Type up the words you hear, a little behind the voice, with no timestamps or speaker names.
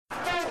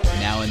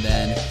now and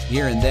then,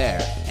 here and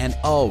there, and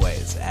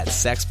always at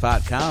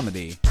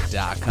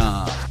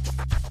sexpotcomedy.com.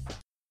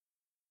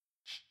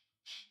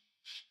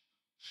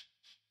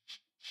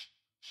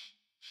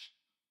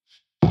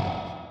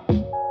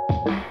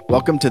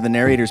 Welcome to the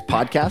Narrators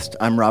Podcast.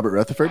 I'm Robert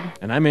Rutherford.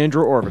 And I'm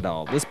Andrew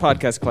Orvidal. This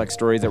podcast collects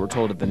stories that were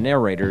told at the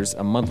Narrators,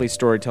 a monthly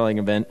storytelling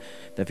event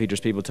that features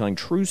people telling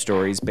true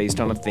stories based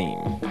on a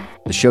theme.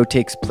 The show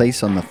takes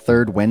place on the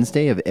third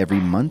Wednesday of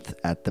every month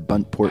at the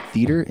Buntport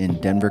Theater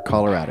in Denver,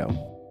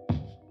 Colorado.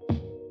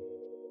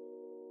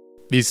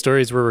 These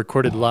stories were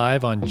recorded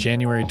live on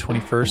January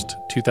 21st,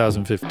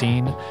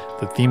 2015.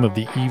 The theme of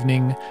the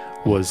evening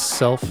was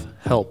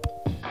self-help.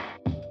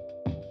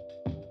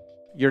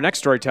 Your next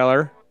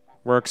storyteller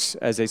works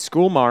as a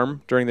school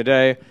marm during the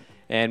day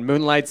and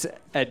moonlights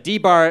at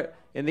D-Bar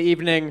in the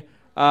evening.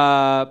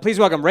 Please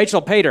welcome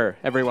Rachel Pater,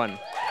 everyone.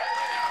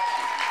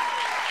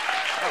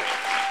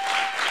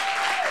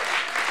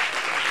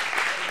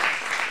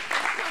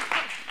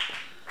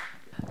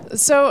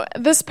 So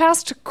this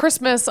past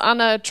Christmas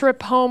on a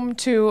trip home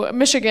to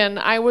Michigan,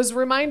 I was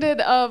reminded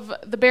of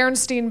the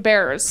Berenstain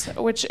Bears,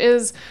 which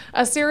is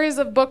a series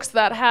of books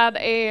that had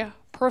a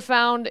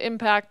profound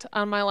impact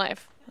on my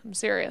life. I'm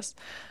serious.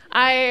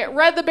 I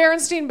read the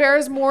Berenstain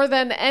Bears more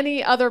than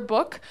any other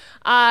book,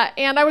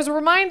 and I was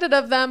reminded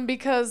of them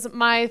because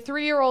my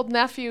 3-year-old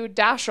nephew,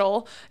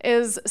 Dashiell,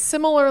 is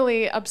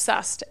similarly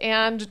obsessed.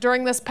 And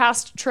during this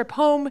past trip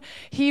home,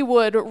 he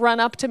would run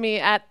up to me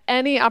at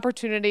any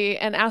opportunity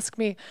and ask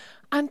me,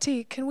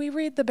 "Auntie, can we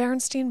read the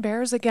Berenstain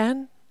Bears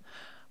again?"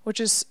 Which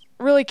is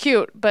really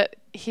cute, but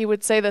he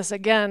would say this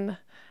again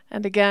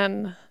and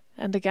again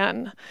and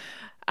again.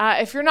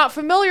 If you're not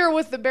familiar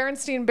with the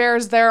Berenstain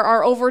Bears, there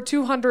are over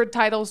 200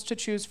 titles to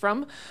choose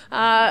from.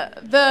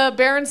 The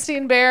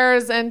Berenstain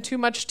Bears and Too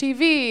Much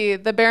TV,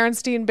 the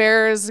Berenstain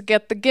Bears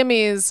Get the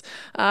Gimmies,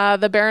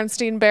 the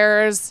Berenstain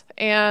Bears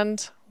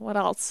and what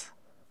else?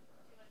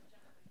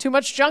 Too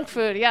Much Junk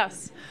Food,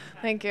 yes.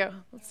 Thank you.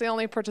 That's the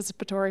only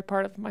participatory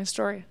part of my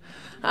story.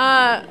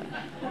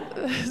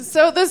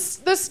 So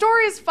the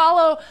stories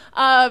follow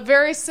a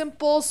very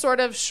simple sort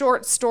of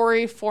short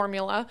story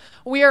formula.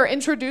 We are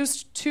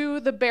introduced to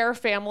the bear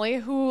family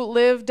who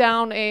live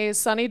down a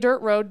sunny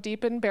dirt road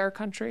deep in bear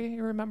country,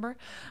 you remember?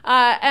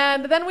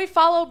 And then we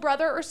follow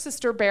brother or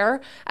sister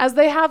bear as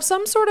they have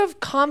some sort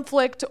of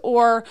conflict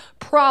or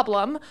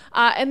problem,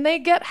 and they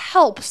get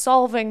help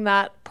solving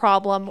that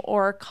problem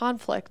or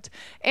conflict.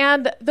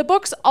 And the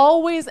books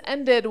always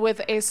ended with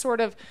a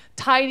sort of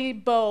tidy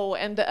bow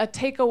and a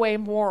takeaway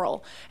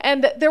moral.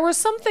 And there was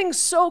something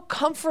so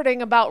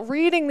comforting about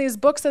reading these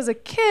books as a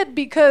kid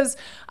because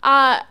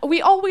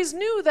we always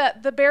knew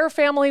that the bear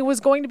family was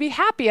going to be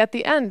happy at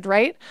the end,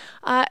 right?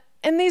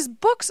 And these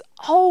books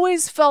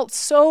always felt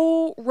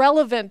so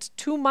relevant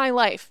to my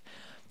life,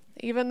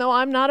 even though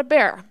I'm not a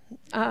bear.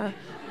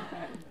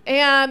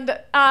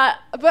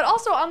 But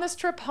also on this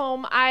trip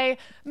home, I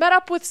met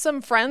up with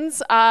some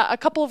friends, a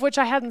couple of which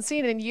I hadn't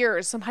seen in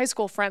years, some high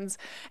school friends.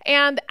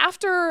 And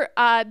after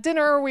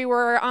dinner, we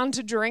were on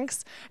to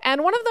drinks,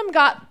 and one of them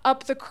got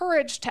up the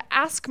courage to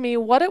ask me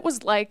what it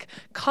was like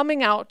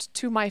coming out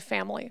to my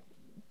family.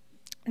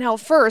 Now,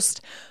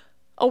 first,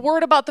 a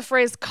word about the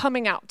phrase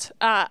coming out.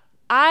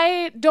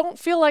 I don't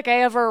feel like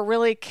I ever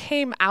really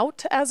came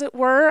out, as it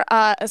were,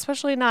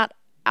 especially not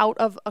out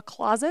of a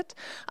closet.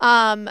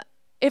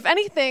 If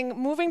anything,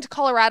 moving to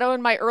Colorado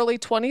in my early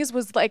 20s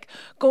was like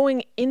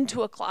going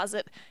into a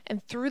closet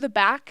and through the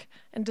back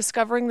and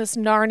discovering this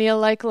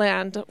Narnia-like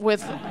land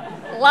with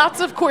lots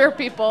of queer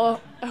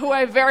people who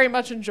I very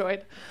much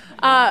enjoyed.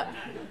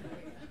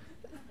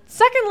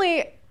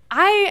 Secondly,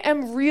 I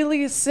am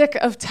really sick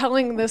of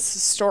telling this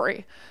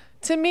story.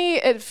 To me,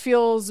 it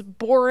feels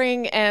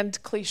boring and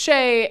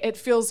cliche. It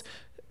feels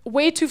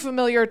way too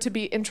familiar to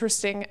be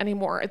interesting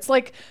anymore. It's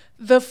like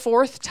the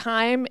 4th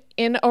time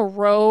in a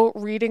row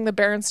reading the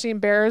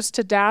Berenstain Bears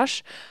to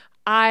Dash.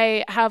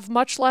 I have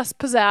much less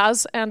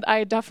pizzazz, and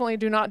I definitely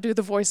do not do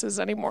the voices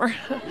anymore.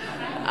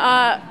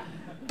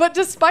 But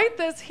despite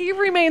this, he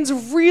remains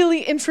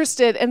really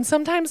interested, and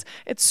sometimes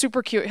it's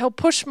super cute. He'll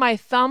push my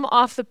thumb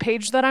off the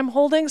page that I'm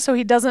holding so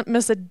he doesn't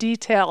miss a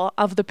detail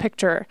of the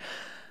picture.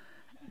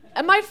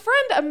 And my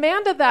friend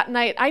Amanda that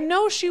night, I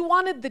know she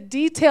wanted the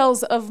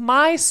details of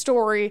my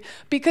story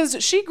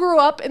because she grew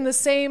up in the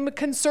same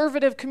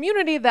conservative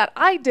community that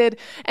I did,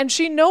 and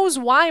she knows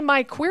why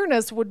my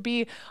queerness would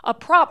be a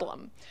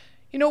problem.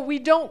 You know, we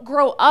don't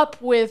grow up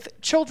with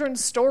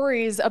children's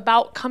stories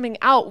about coming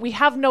out. We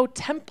have no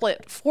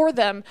template for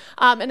them.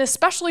 And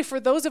especially for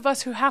those of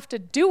us who have to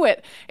do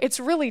it, it's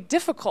really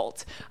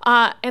difficult.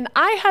 And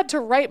I had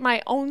to write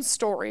my own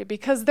story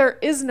because there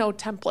is no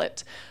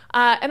template.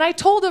 And I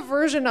told a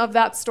version of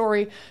that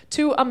story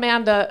to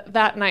Amanda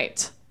that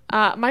night.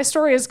 My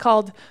story is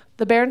called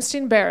The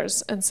Berenstain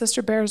Bears and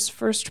Sister Bear's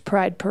First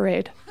Pride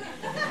Parade.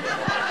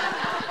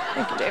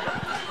 Thank you, David.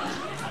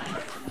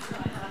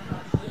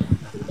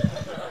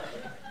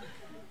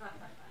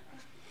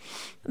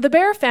 The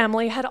Bear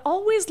family had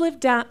always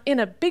lived in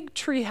a big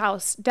tree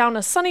house down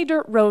a sunny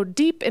dirt road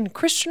deep in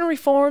Christian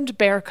Reformed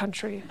bear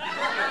country.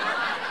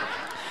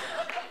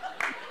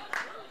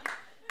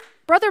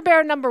 Brother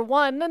Bear number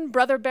 1 and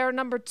Brother Bear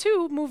number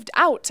 2 moved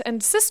out,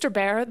 and Sister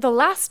Bear, the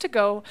last to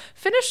go,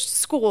 finished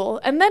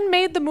school and then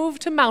made the move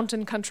to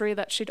mountain country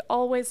that she'd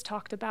always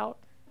talked about.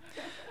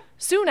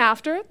 Soon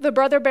after, the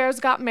Brother Bears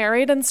got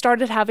married and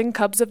started having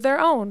cubs of their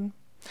own.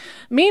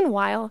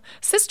 Meanwhile,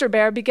 Sister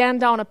Bear began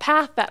down a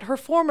path that her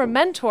former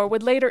mentor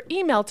would later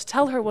email to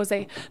tell her was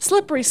a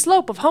slippery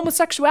slope of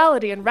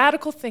homosexuality and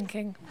radical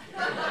thinking.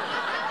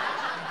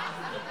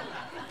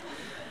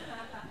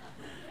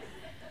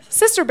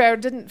 Sister Bear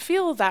didn't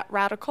feel that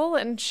radical,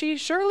 and she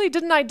surely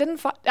didn't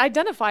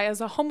identify as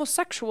a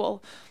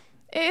homosexual.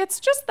 It's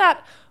just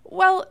that,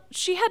 well,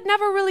 she had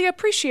never really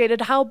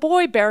appreciated how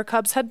boy bear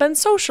cubs had been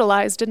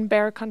socialized in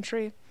bear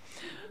country.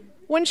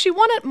 When she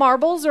won at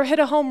marbles or hit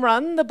a home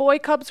run, the boy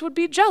cubs would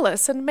be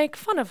jealous and make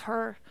fun of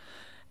her.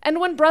 And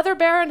when Brother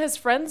Bear and his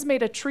friends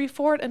made a tree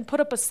fort and put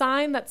up a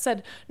sign that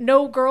said,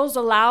 "No girls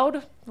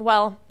allowed,"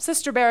 well,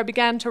 Sister Bear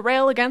began to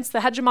rail against the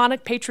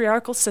hegemonic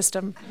patriarchal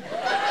system.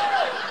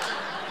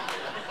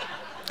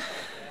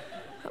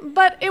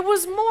 But it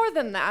was more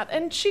than that,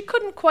 and she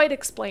couldn't quite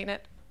explain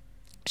it.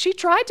 She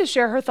tried to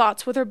share her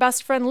thoughts with her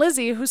best friend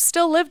Lizzie, who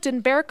still lived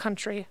in bear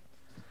country.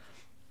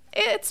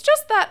 It's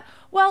just that,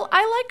 well,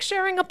 I like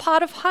sharing a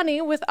pot of honey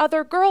with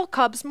other girl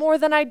cubs more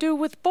than I do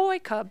with boy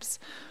cubs.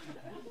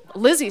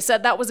 Lizzie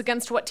said that was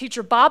against what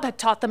Teacher Bob had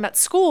taught them at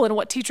school and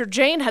what Teacher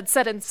Jane had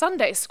said in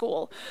Sunday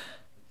school.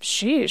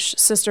 Sheesh,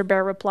 Sister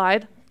Bear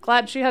replied,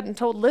 glad she hadn't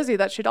told Lizzie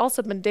that she'd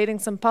also been dating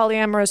some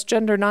polyamorous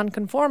gender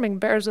nonconforming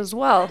bears as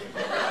well.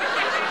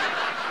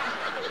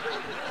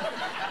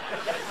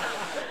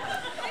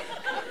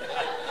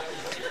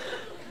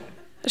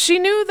 She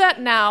knew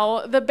that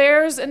now the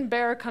bears in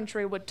bear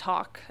country would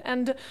talk,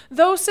 and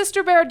though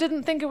Sister Bear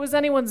didn't think it was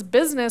anyone's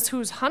business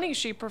whose honey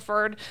she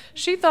preferred,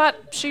 she thought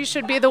she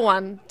should be the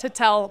one to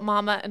tell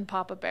Mama and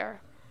Papa Bear.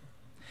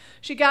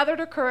 She gathered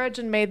her courage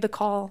and made the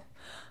call.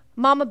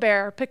 Mama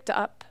Bear picked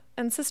up,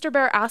 and Sister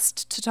Bear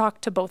asked to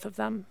talk to both of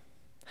them.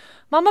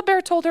 Mama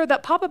Bear told her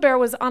that Papa Bear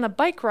was on a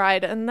bike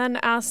ride and then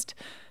asked,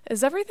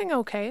 "Is everything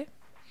okay?"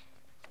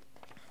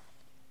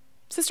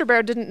 Sister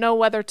Bear didn't know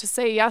whether to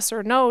say yes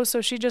or no,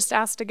 so she just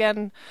asked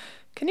again,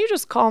 "Can you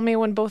just call me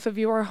when both of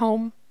you are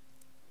home?"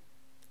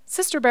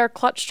 Sister Bear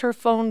clutched her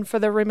phone for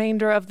the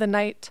remainder of the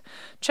night,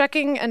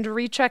 checking and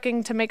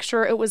rechecking to make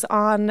sure it was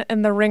on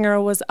and the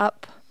ringer was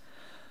up.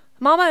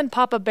 Mama and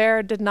Papa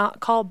Bear did not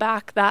call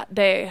back that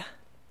day,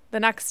 the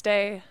next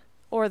day,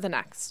 or the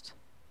next.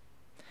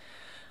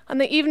 On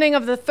the evening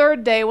of the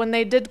third day, when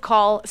they did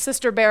call,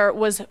 Sister Bear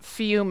was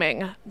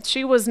fuming.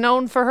 She was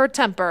known for her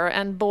temper,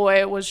 and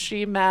boy, was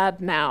she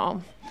mad now.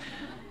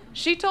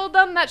 She told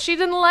them that she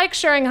didn't like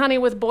sharing honey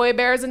with boy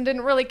bears and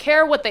didn't really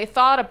care what they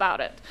thought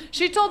about it.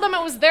 She told them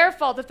it was their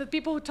fault that the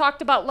people who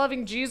talked about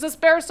loving Jesus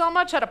Bear so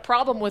much had a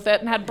problem with it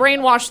and had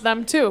brainwashed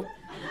them too.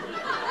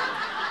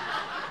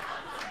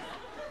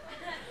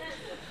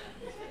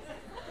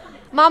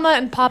 Mama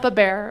and Papa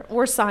Bear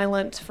were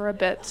silent for a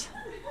bit.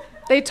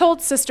 They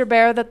told Sister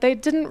Bear that they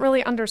didn't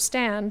really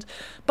understand,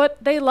 but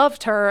they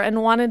loved her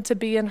and wanted to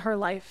be in her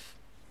life.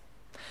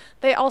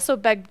 They also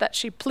begged that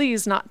she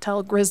please not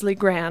tell Grizzly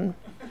Gran.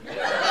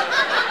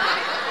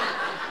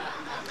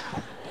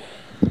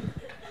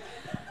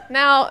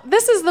 Now,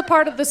 this is the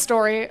part of the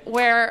story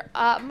where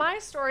my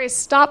story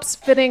stops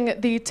fitting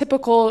the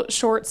typical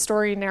short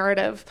story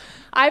narrative.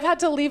 I've had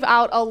to leave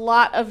out a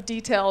lot of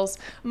details.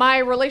 My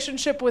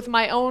relationship with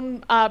my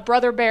own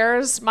brother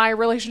bears, my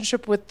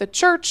relationship with the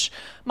church,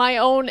 my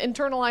own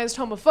internalized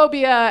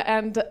homophobia,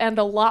 and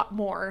a lot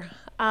more.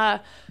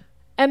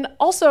 And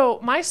also,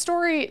 my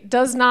story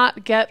does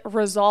not get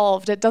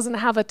resolved. It doesn't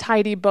have a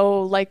tidy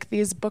bow like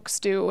these books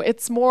do.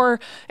 It's more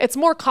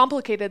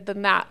complicated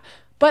than that.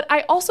 But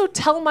I also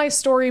tell my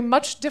story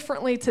much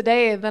differently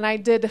today than I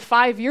did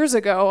 5 years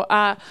ago.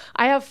 I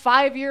have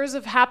 5 years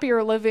of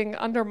happier living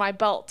under my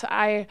belt.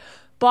 I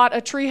bought a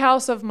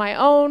treehouse of my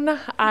own.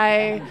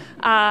 I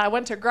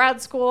went to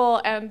grad school,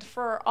 and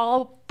for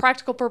all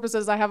practical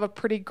purposes, I have a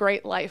pretty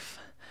great life.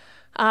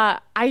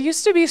 I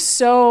used to be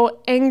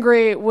so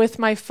angry with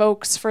my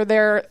folks for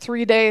their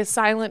 3-day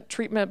silent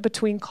treatment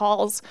between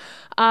calls.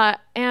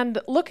 And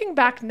looking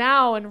back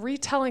now and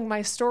retelling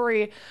my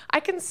story, I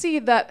can see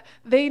that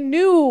they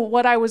knew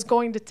what I was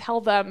going to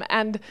tell them,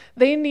 and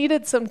they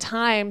needed some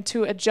time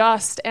to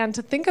adjust and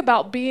to think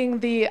about being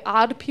the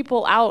odd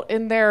people out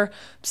in their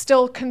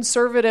still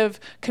conservative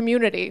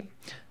community.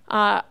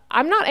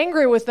 I'm not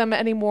angry with them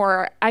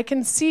anymore. I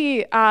can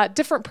see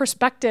different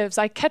perspectives.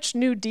 I catch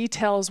new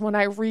details when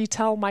I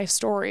retell my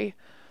story.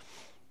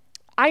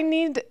 I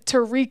need to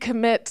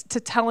recommit to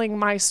telling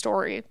my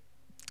story.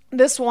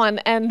 This one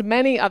and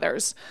many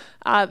others.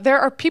 There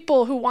are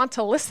people who want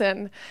to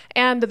listen,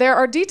 and there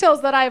are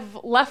details that I've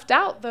left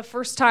out the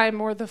first time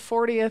or the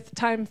 40th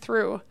time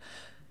through.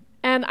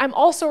 And I'm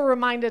also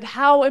reminded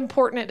how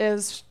important it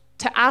is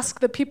to ask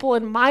the people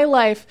in my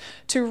life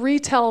to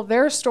retell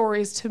their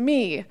stories to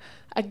me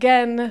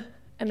again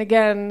and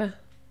again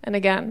and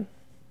again.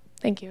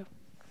 Thank you.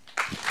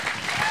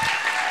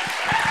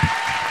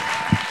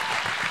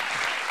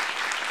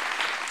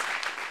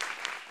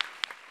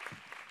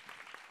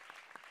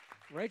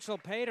 Rachel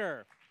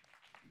Pater.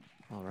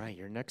 All right,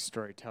 your next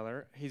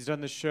storyteller. He's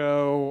done the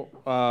show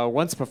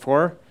once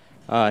before.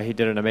 He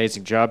did an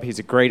amazing job. He's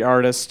a great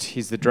artist.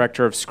 He's the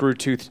director of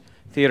Screwtooth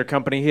Theater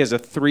Company. He has a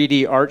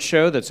 3D art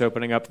show that's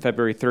opening up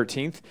February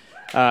 13th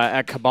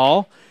at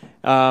Cabal.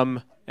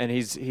 And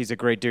he's a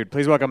great dude.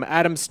 Please welcome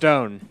Adam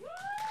Stone.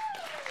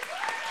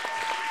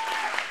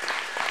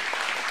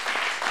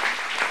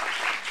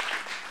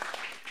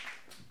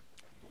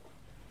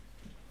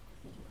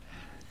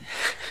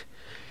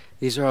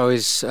 These are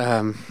always.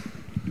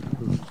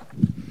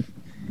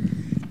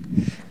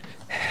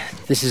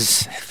 This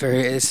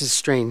is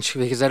strange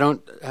because I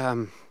don't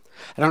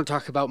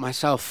talk about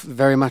myself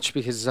very much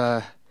because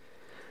I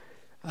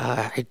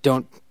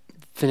don't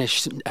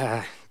finish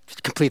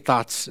complete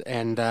thoughts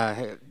and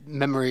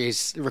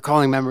memories.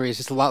 Recalling memories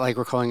is a lot like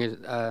recalling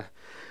a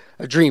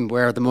dream,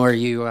 where the more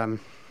you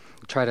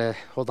try to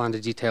hold on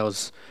to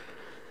details,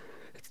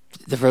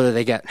 the further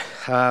they get.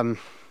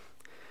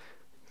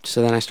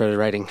 So then I started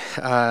writing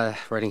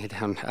it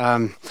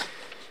down.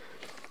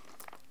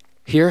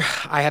 Here,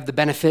 I have the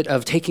benefit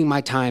of taking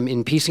my time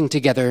in piecing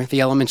together the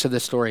elements of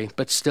the story,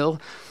 but still,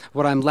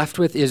 what I'm left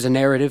with is a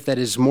narrative that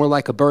is more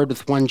like a bird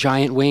with one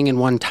giant wing and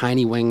one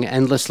tiny wing,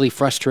 endlessly,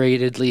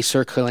 frustratedly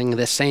circling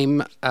the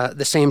same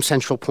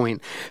central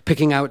point,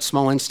 picking out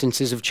small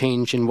instances of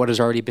change in what has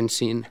already been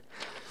seen.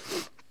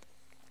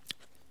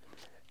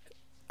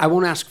 I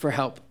won't ask for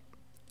help.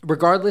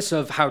 Regardless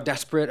of how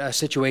desperate a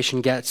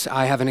situation gets,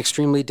 I have an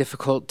extremely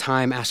difficult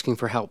time asking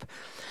for help.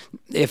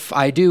 If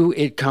I do,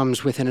 it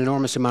comes with an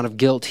enormous amount of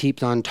guilt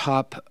heaped on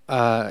top.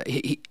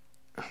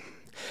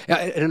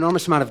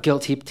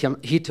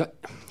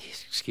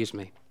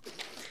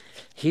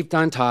 Heaped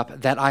on top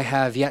that I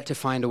have yet to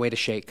find a way to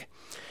shake.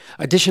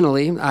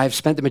 Additionally, I've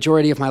spent the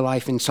majority of my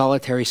life in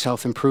solitary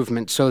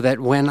self-improvement so that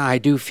when I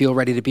do feel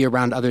ready to be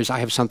around others, I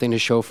have something to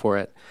show for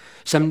it.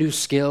 Some new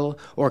skill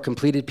or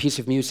completed piece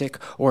of music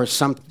or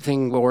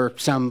something or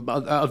some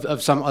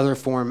other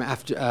form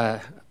after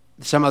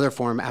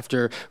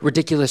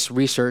ridiculous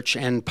research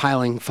and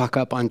piling fuck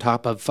up on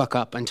top of fuck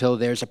up until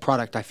there's a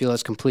product I feel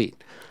is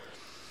complete.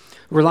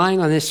 Relying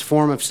on this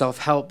form of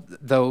self-help,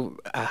 though,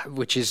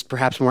 which is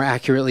perhaps more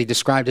accurately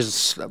described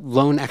as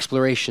lone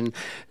exploration,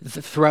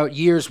 throughout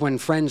years when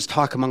friends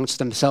talk amongst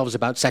themselves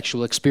about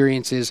sexual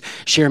experiences,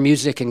 share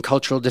music and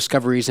cultural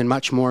discoveries and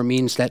much more,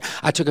 means that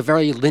I took a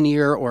very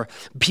linear or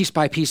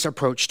piece-by-piece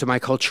approach to my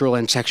cultural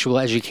and sexual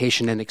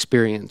education and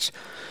experience.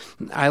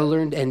 I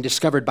learned and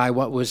discovered by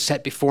what was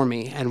set before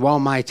me, and while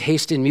my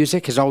taste in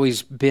music has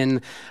always been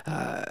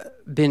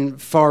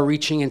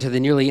far-reaching into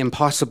the nearly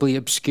impossibly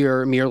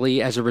obscure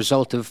merely as a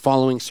result of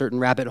following certain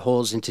rabbit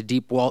holes into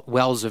deep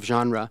wells of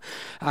genre,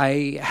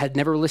 I had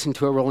never listened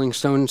to a Rolling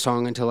Stones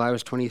song until I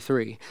was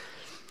 23.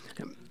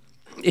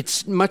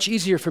 It's much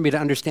easier for me to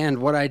understand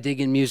what I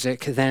dig in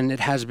music than it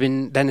has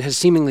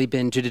seemingly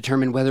been to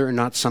determine whether or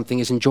not something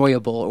is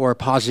enjoyable or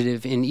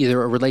positive in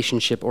either a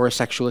relationship or a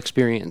sexual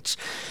experience.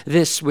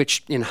 This,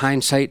 which in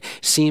hindsight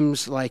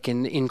seems like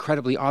an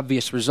incredibly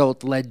obvious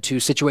result, led to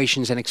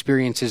situations and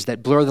experiences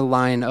that blur the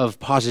line of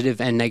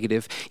positive and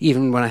negative,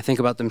 even when I think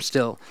about them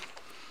still.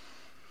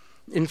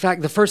 In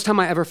fact, the first time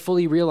I ever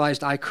fully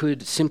realized I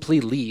could simply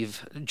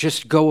leave,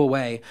 just go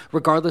away,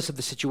 regardless of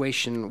the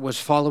situation, was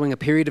following a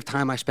period of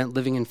time I spent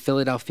living in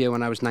Philadelphia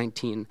when I was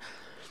 19.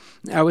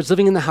 I was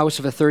living in the house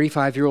of a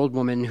 35-year-old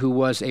woman who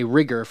was a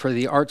rigger for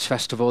the arts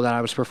festival that I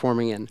was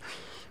performing in.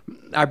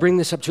 I bring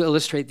this up to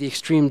illustrate the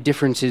extreme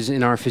differences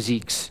in our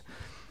physiques.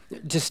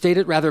 To state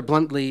it rather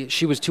bluntly,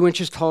 she was 2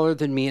 inches taller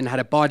than me and had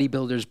a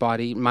bodybuilder's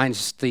body,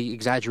 minus the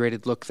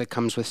exaggerated look that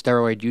comes with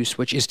steroid use,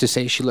 which is to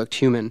say she looked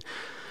human.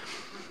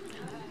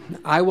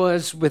 I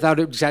was,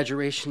 without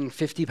exaggeration,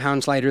 50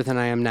 pounds lighter than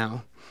I am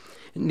now.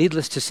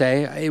 Needless to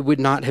say, it would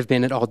not have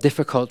been at all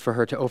difficult for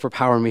her to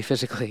overpower me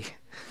physically.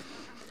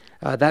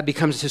 That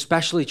becomes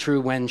especially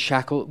true when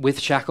with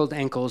shackled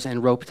ankles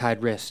and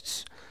rope-tied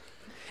wrists.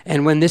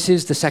 And when this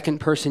is the second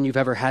person you've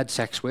ever had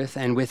sex with,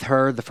 and with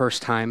her the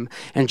first time,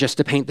 and just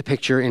to paint the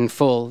picture in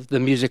full,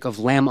 the music of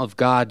Lamb of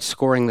God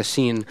scoring the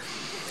scene,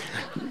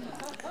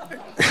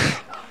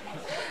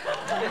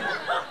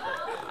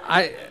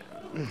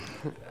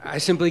 I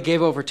simply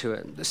gave over to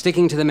it,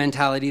 sticking to the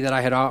mentality that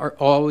I had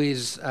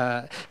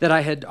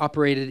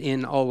operated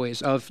in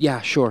always of, yeah,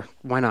 sure,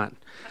 why not?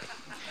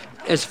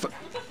 As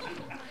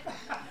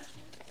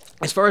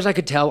far as I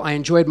could tell, I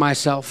enjoyed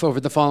myself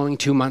over the following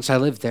 2 months I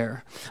lived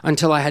there,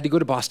 until I had to go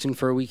to Boston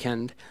for a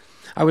weekend.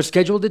 I was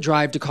scheduled to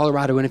drive to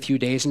Colorado in a few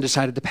days and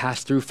decided to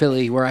pass through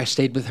Philly, where I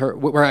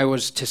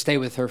was to stay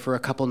with her for a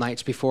couple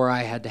nights before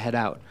I had to head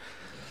out.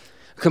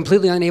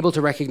 Completely unable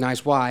to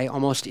recognize why,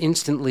 almost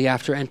instantly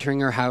after entering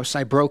her house,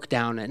 I broke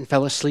down and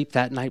fell asleep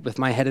that night with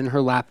my head in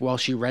her lap while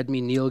she read me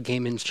Neil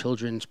Gaiman's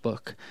children's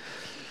book.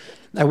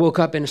 I woke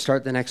up in a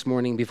start the next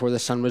morning before the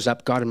sun was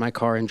up, got in my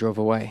car, and drove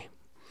away.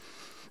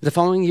 The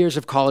following years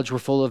of college were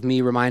full of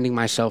me reminding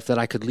myself that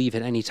I could leave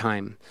at any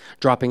time,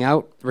 dropping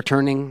out,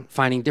 returning,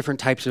 finding different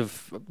types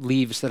of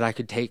leaves that I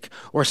could take,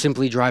 or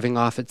simply driving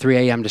off at 3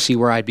 a.m. to see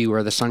where I'd be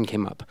where the sun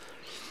came up.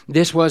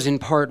 This was in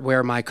part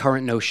where my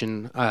current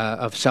notion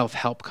of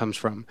self-help comes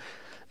from.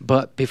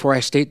 But before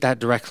I state that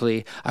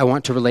directly, I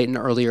want to relate an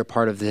earlier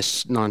part of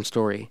this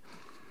non-story.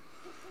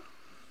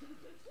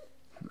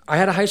 I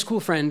had a high school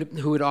friend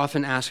who would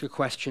often ask a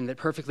question that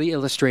perfectly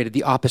illustrated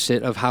the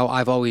opposite of how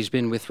I've always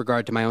been with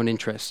regard to my own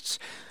interests.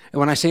 And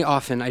when I say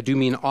often, I do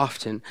mean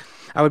often.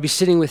 I would be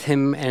sitting with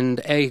him and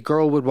a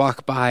girl would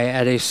walk by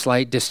at a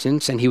slight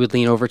distance and he would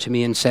lean over to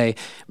me and say,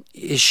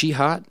 "Is she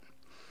hot?"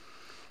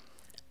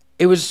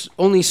 It was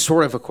only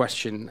sort of a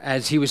question,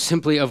 as he was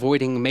simply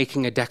avoiding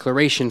making a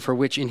declaration for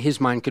which in his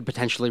mind could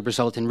potentially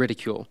result in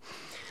ridicule.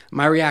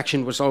 My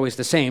reaction was always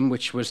the same,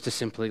 which was to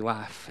simply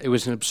laugh. It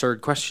was an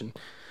absurd question.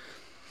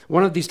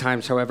 One of these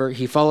times, however,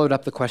 he followed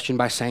up the question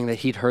by saying that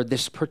he'd heard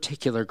this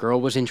particular girl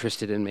was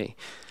interested in me.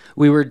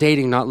 We were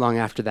dating not long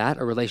after that,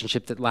 a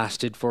relationship that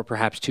lasted for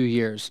perhaps 2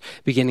 years,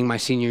 beginning my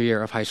senior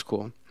year of high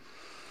school.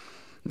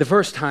 The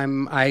first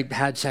time I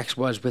had sex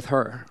was with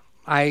her.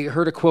 I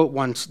heard a quote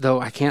once, though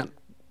I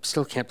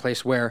still can't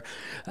place where,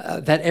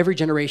 that every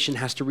generation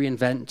has to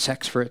reinvent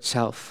sex for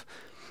itself.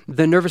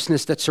 The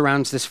nervousness that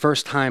surrounds this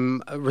first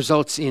time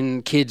results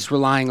in kids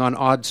relying on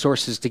odd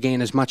sources to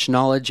gain as much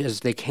knowledge as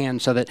they can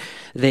so that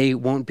they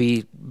won't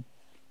be,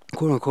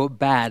 quote-unquote,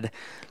 bad.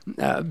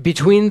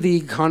 Between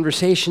the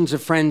conversations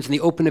of friends and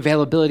the open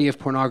availability of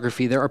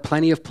pornography, there are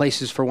plenty of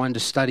places for one to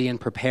study and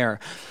prepare.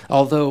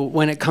 Although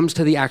when it comes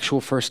to the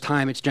actual first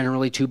time, it's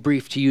generally too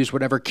brief to use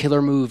whatever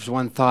killer moves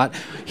one thought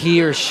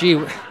he or she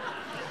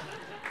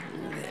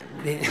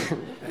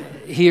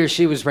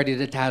was ready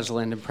to dazzle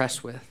and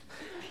impress with.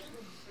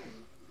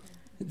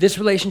 This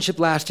relationship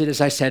lasted, as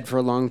I said, for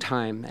a long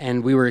time,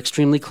 and we were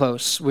extremely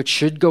close, which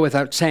should go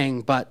without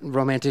saying, but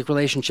romantic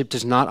relationship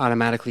does not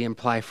automatically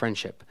imply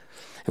friendship,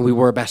 and we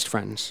were best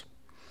friends.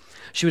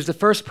 She was the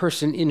first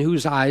person in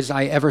whose eyes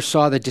I ever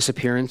saw the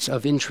disappearance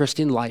of interest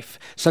in life,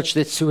 such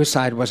that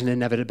suicide was an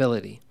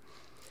inevitability.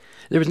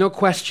 There was no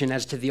question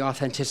as to the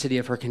authenticity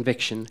of her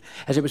conviction,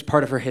 as it was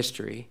part of her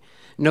history.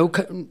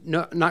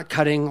 Not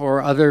cutting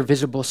or other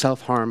visible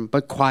self-harm,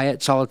 but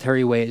quiet,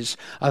 solitary ways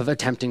of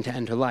attempting to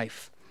end her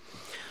life.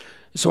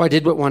 So I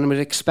did what one would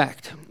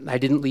expect. I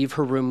didn't leave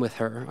her room with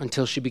her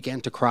until she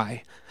began to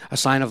cry, a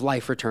sign of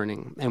life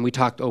returning, and we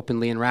talked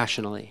openly and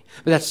rationally.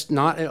 But that's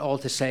not at all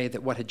to say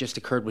that what had just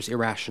occurred was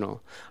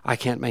irrational. I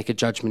can't make a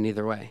judgment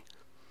either way.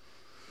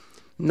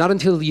 Not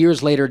until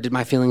years later did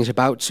my feelings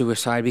about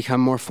suicide become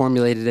more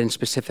formulated and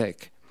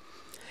specific.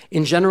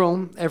 In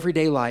general,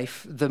 everyday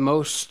life, the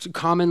most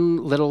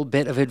common little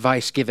bit of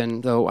advice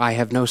given, though I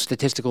have no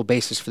statistical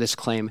basis for this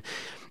claim,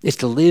 is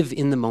to live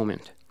in the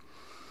moment.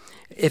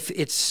 If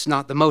it's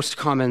not the most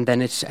common,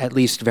 then it's at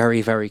least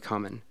very, very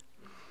common.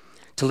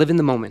 To live in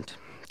the moment,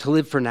 to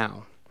live for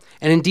now.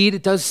 And indeed,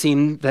 it does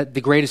seem that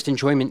the greatest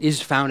enjoyment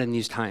is found in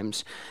these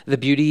times. The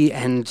beauty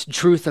and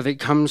truth of it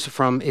comes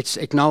from its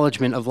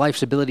acknowledgement of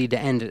life's ability to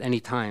end at any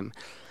time.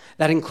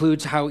 That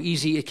includes how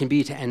easy it can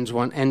be to end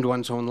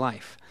one's own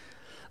life.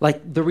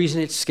 Like the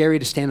reason it's scary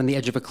to stand on the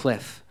edge of a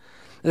cliff.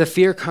 The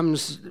fear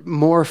comes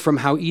more from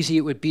how easy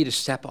it would be to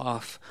step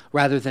off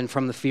rather than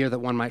from the fear that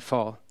one might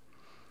fall.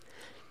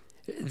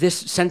 This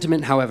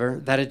sentiment,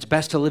 however, that it's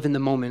best to live in the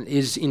moment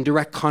is in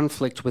direct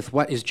conflict with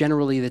what is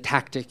generally the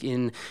tactic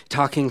in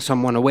talking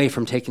someone away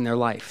from taking their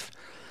life.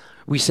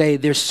 We say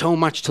there's so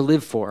much to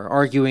live for,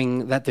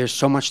 arguing that there's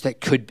so much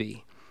that could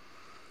be.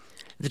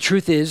 The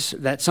truth is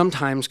that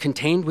sometimes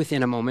contained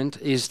within a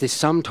moment is the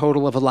sum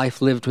total of a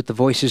life lived with the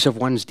voices of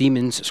one's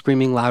demons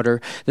screaming louder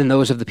than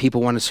those of the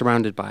people one is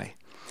surrounded by.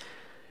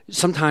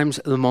 Sometimes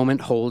the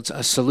moment holds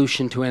a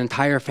solution to an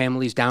entire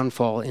family's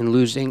downfall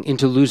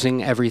into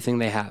losing everything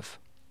they have.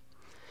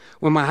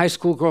 When my high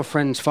school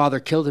girlfriend's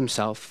father killed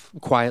himself,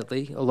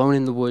 quietly, alone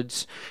in the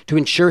woods, to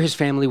ensure his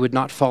family would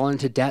not fall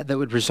into debt that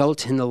would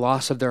result in the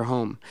loss of their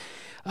home,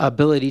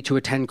 ability to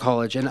attend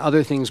college, and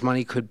other things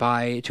money could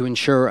buy to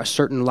ensure a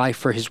certain life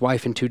for his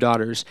wife and 2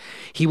 daughters,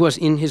 he was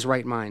in his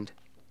right mind.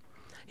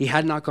 He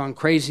had not gone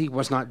crazy,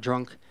 was not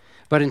drunk,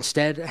 but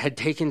instead had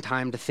taken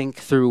time to think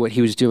through what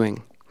he was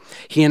doing.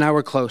 He and I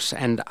were close,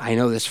 and I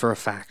know this for a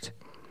fact.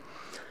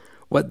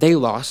 What they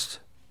lost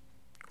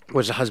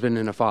was a husband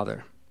and a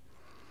father.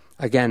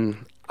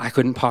 Again, I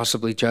couldn't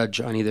possibly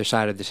judge on either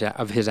side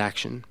of his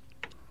action.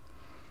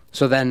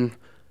 So then,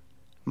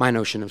 my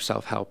notion of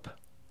self-help.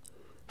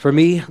 For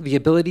me, the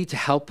ability to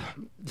help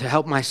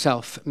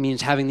myself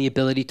means having the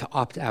ability to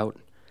opt out.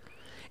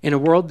 In a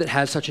world that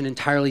has such an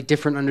entirely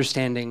different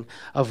understanding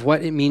of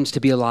what it means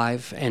to be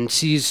alive and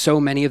sees so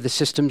many of the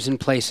systems in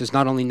place as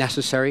not only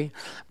necessary,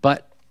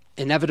 but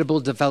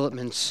inevitable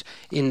developments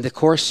in the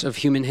course of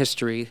human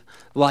history,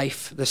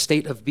 life, the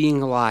state of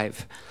being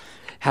alive,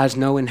 has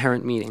no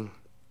inherent meaning.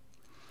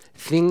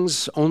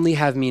 Things only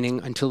have meaning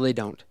until they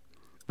don't.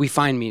 We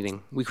find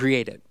meaning, we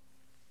create it.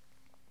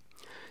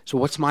 So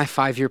what's my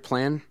 5-year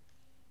plan?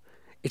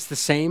 It's the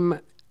same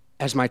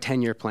as my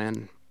 10-year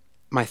plan,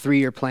 my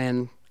 3-year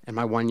plan, and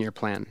my 1-year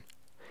plan.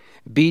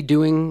 Be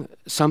doing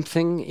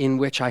something in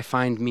which I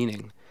find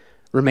meaning,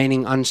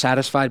 remaining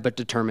unsatisfied but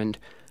determined,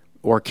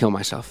 or kill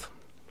myself.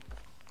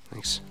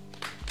 Thanks.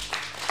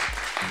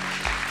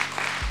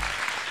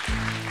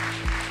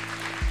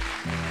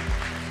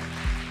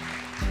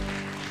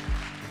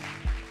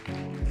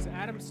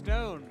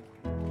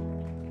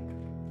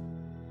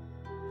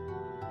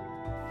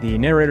 The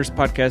Narrators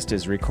Podcast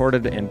is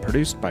recorded and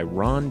produced by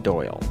Ron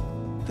Doyle.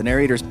 The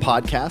Narrators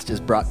Podcast is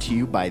brought to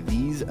you by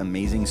these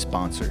amazing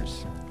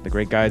sponsors. The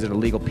great guys at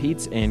Illegal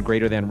Pete's and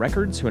Greater Than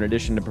Records, who in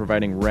addition to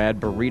providing rad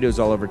burritos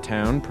all over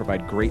town,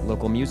 provide great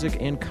local music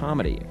and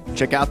comedy.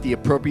 Check out the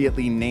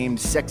appropriately named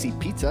Sexy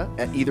Pizza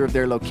at either of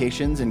their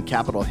locations in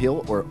Capitol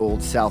Hill or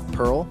Old South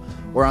Pearl,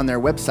 or on their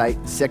website,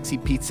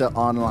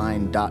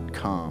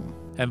 sexypizzaonline.com.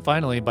 And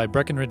finally, by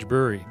Breckenridge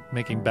Brewery,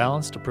 making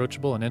balanced,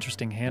 approachable, and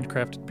interesting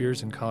handcrafted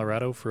beers in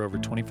Colorado for over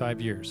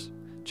 25 years.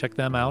 Check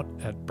them out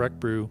at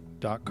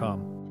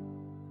breckbrew.com.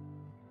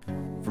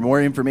 For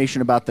more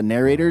information about the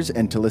Narrators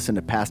and to listen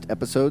to past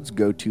episodes,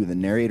 go to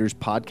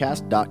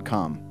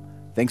thenarratorspodcast.com.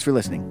 Thanks for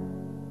listening.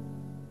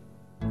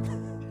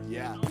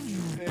 Yeah.